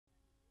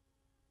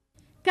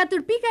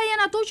Katër pika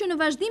janë ato që në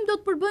vazhdim do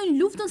të përbëjnë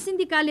luftën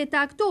sindikale të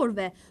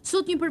aktorëve.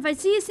 Sot një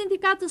përfaqësi e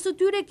sindikatës së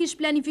tyre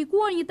kishte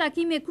planifikuar një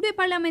takim me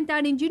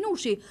kryeparlamentarin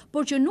Gjinushi,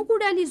 por që nuk u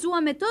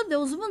realizua me të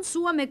dhe u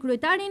zëvendësua me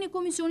kryetarin e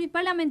komisionit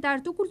parlamentar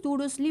të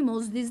Kulturës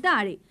Limoz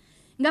Dizdari.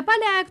 Nga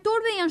pala e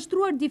aktorëve janë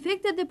shtruar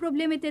defektet dhe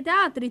problemet e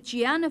teatrit që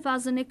janë në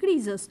fazën e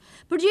krizës.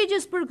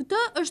 Përgjegjës për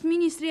këtë është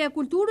Ministria e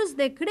Kulturës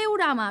dhe kreu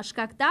Rama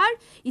shkaktar,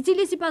 i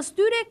cili sipas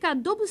tyre ka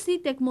dobësi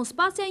tek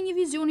mospasja e një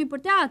vizioni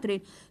për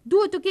teatrin.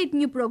 Duhet të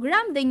ketë një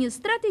program dhe një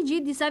strategji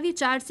disa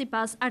vjeçar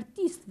sipas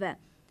artistëve.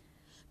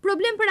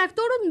 Problem për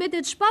aktorët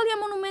mbetet shpallja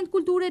monument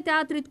kulture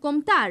Teatrit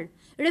Kombëtar.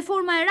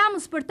 Reforma e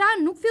Ramës për ta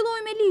nuk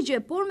filloi me ligje,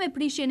 por me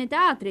prishjen e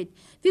teatrit.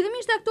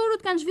 Fillimisht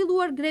aktorët kanë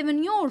zhvilluar grevën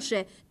një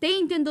orëshe, të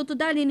njëjtën do të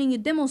dalin në një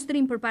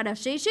demonstrim përpara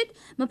sheshit,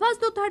 më pas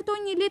do të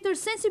hartojnë një letër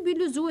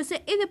sensibilizuese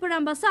edhe për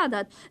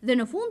ambasadat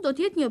dhe në fund do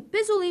të jetë një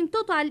pezullim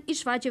total i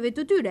shfaqjeve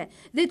të tyre.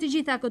 Dhe të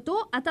gjitha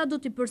këto ata do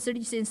t'i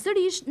përsërisin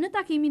sërish në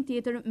takimin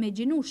tjetër me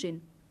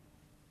Gjinushin.